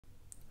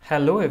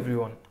Hello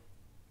everyone.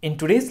 In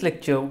today's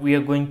lecture, we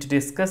are going to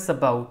discuss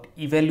about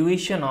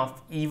evaluation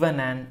of even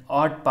and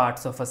odd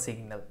parts of a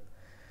signal.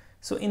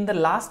 So in the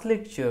last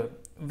lecture,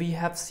 we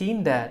have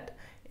seen that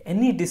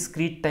any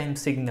discrete time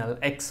signal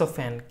x of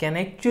n can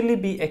actually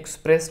be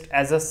expressed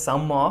as a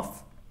sum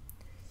of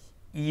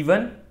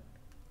even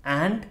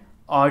and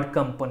odd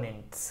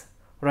components,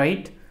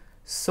 right?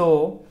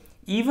 So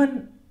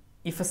even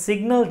if a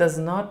signal does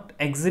not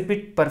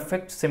exhibit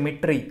perfect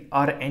symmetry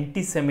or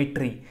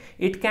anti-symmetry,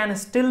 it can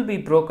still be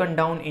broken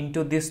down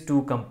into these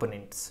two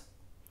components.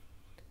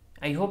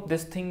 I hope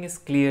this thing is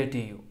clear to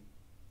you.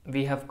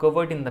 We have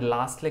covered in the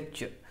last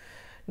lecture.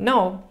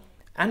 Now,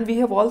 and we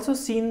have also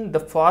seen the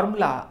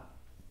formula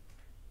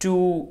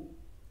to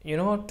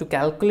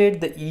calculate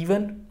the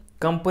even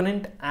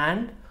component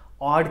and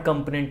odd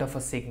component of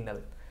a signal.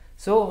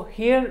 So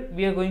here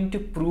we are going to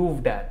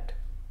prove that.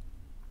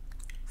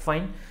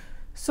 Fine.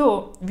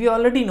 So we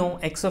already know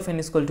x of n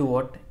is equal to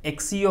what?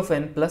 Xc of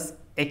n plus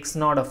x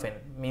naught of n,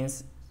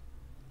 means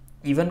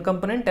even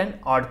component and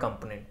odd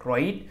component,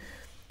 right?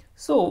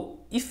 So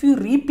if you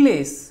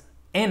replace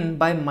n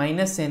by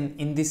minus n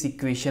in this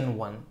equation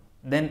 1,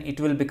 then it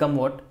will become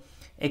what?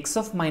 X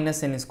of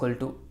minus n is equal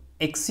to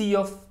xc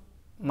of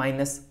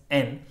minus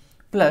n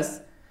plus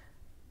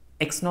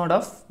x naught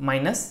of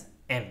minus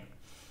n,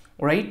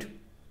 right?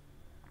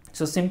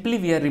 So simply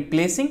we are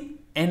replacing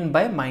n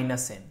by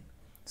minus n.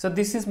 So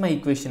this is my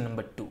equation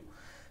number 2.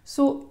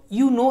 So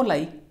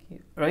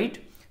right,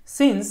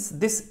 since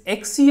this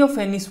xc of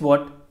n is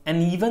what?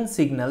 An even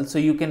signal, so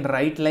you can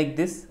write like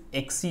this: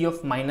 xc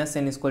of minus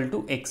n is equal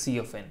to xc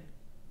of n.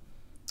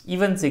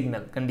 Even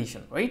signal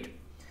condition, right?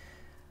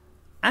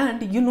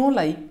 And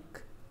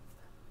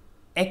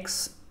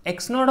x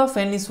naught of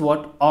n is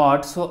what?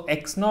 Odd, so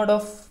x naught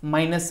of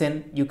minus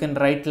n you can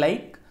write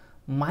like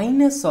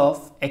minus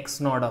of x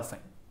naught of n.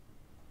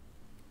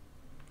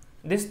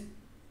 This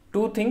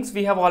two things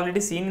we have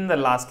already seen in the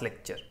last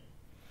lecture.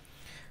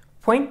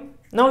 Fine.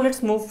 Now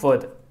let's move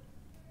further.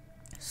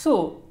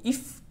 So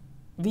if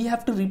we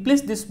have to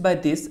replace this by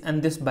this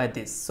and this by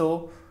this,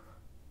 so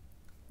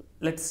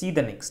let's see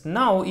the next.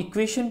 Now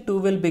equation 2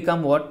 will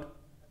become what?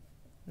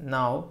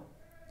 Now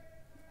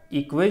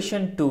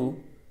equation 2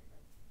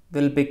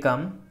 will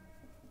become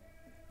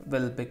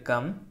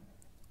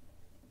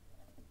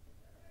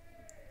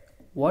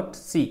what?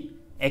 See,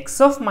 x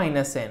of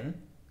minus n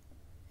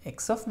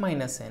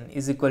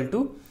is equal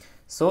to,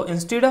 so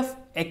instead of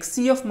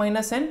xc of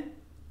minus n,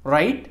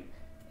 write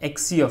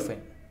xc of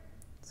n.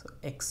 So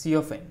xc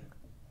of n,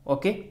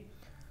 okay,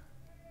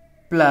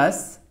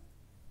 plus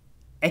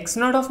x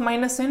naught of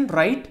minus n,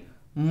 write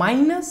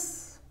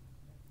minus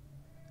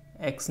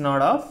x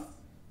naught of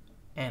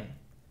n.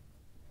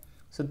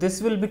 So this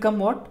will become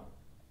what?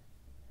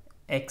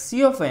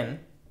 xc of n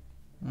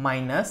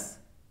minus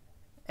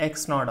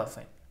x naught of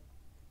n.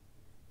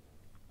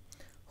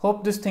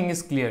 Hope this thing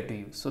is clear to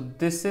you. So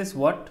this is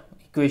what?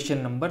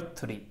 Equation number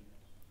 3.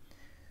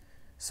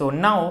 So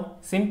now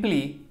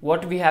simply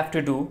what we have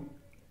to do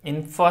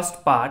in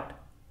first part,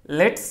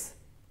 let's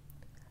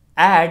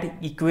add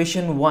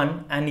equation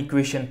 1 and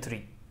equation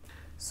 3.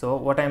 So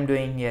what I am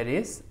doing here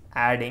is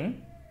add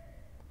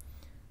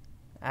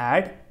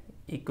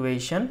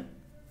equation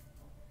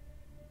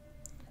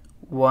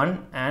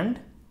 1 and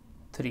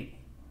 3.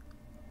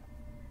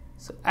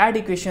 So add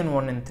equation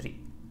 1 and 3.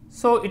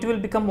 So it will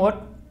become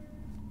what?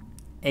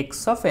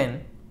 X of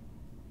n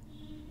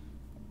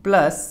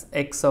plus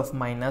x of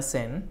minus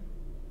n,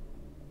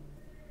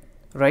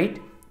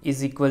 right,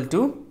 is equal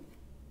to,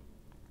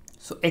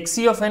 so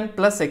xc of n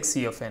plus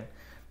xc of n,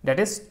 that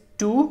is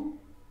 2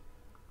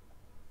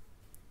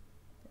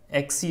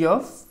 xc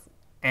of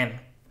n,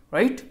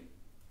 right,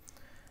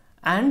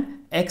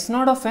 and x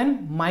naught of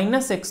n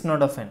minus x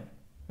naught of n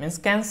means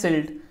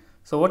cancelled.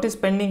 So what is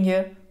pending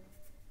here?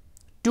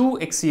 2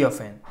 xc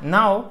of n.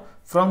 Now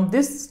from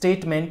this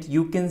statement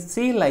you can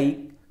say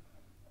like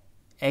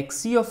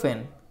xc of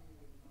n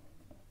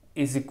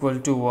is equal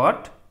to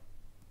what?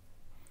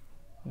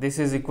 This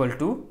is equal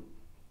to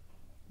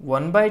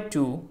 1 by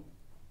 2,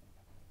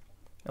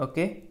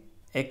 okay,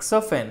 x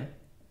of n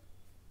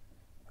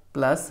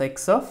plus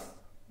x of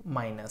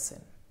minus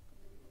n.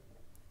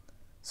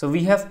 So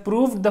we have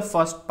proved the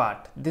first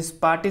part. This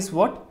part is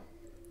what?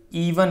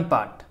 Even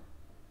part.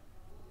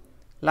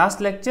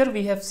 Last lecture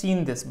we have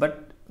seen this,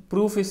 but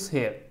proof is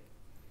here.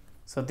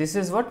 So this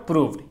is what?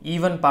 Proved.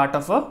 Even part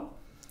of a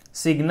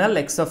signal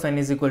x of n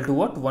is equal to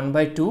what? 1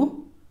 by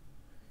 2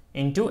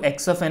 into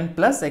x of n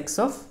plus x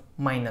of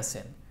minus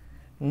n.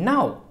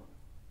 Now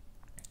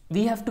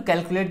we have to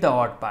calculate the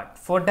odd part.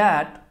 For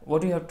that,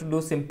 what you have to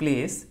do simply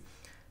is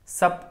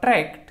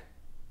subtract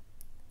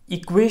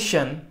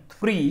equation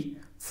 3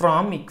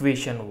 from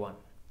equation 1.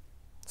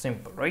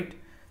 Simple, right?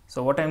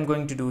 So what I am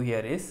going to do here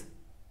is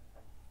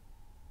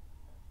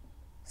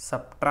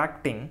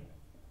subtracting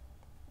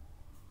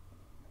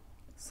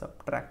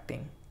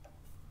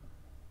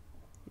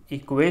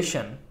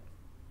equation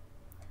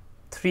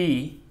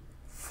 3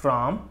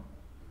 from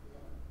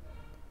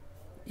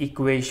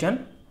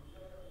equation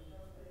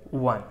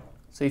 1.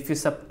 So if you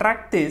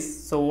subtract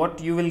this, so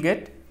what you will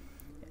get?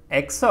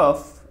 X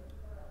of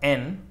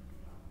n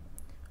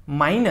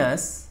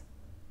minus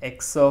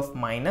x of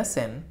minus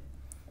n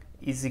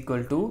is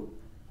equal to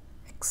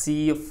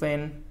xc of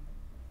n,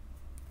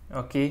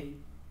 okay,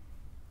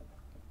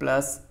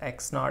 plus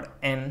x naught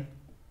n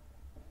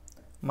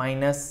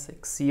minus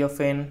xc of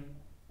n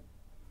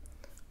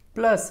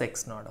plus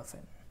x naught of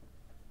n.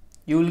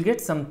 You will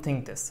get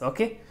something this,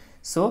 okay.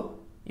 So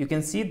you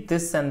can see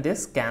this and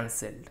this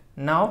cancelled.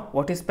 Now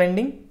what is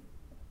pending?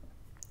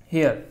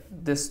 Here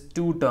this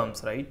two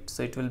terms, right?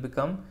 So it will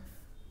become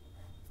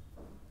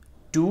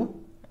 2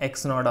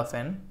 x naught of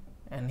n,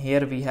 and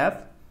here we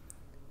have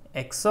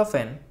x of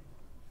n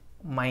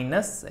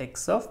minus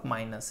x of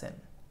minus n.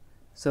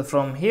 So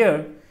from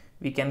here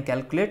we can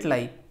calculate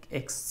like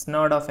x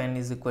naught of n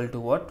is equal to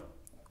what?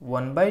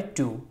 1 by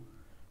 2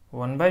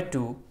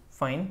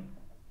 find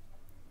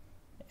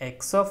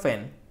x of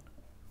n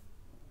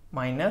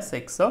minus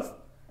x of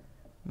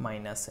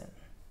minus n.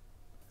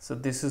 So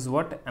this is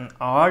what? An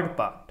odd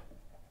part,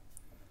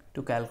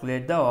 to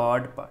calculate the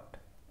odd part.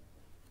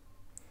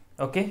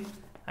 Okay,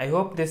 I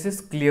hope this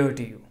is clear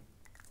to you.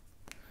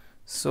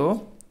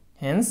 So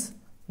hence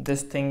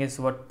this thing is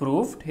what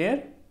proved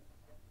here,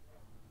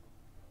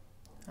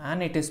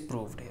 and it is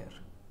proved here.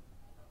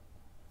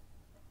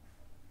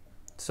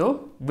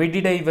 So we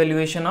did a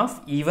evaluation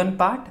of even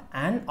part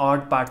and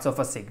odd parts of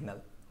a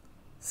signal.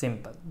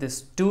 Simple.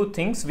 These two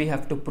things we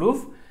have to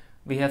prove.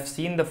 We have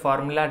seen the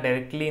formula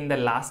directly in the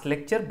last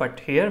lecture,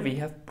 but here we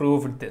have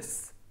proved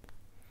this.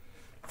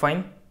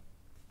 Fine.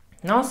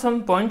 Now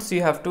some points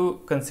you have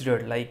to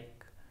consider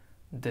like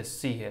this.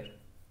 See here.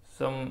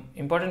 Some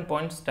important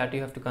points that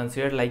you have to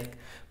consider, like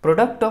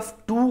product of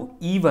two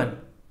even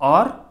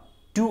or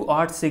two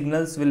odd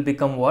signals will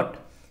become what?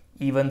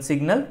 Even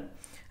signal,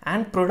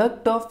 and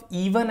product of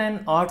even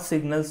and odd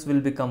signals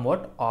will become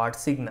what? Odd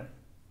signal.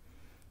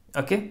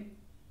 Okay.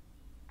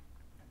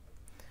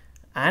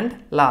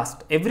 And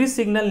last, every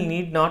signal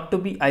need not to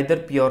be either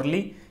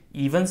purely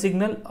even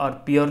signal or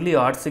purely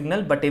odd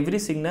signal, but every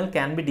signal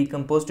can be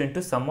decomposed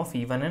into sum of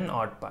even and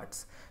odd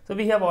parts. So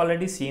we have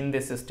already seen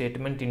this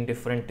statement in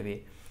different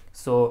way.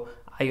 So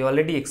I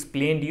already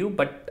explained you,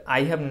 but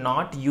I have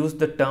not used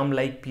the term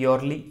like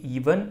purely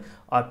even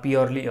or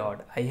purely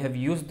odd. I have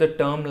used the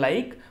term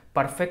like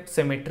perfect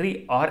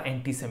symmetry or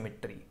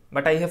anti-symmetry,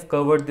 but I have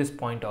covered this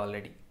point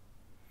already.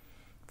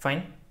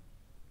 Fine.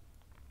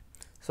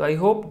 So I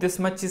hope this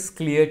much is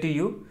clear to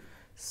you.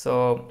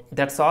 So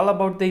that's all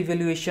about the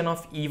evaluation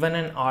of even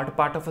and odd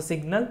part of a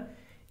signal.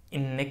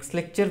 In next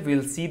lecture,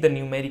 we'll see the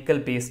numerical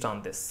based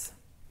on this.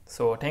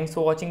 So thanks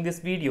for watching this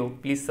video.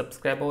 Please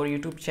subscribe our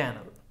YouTube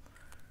channel.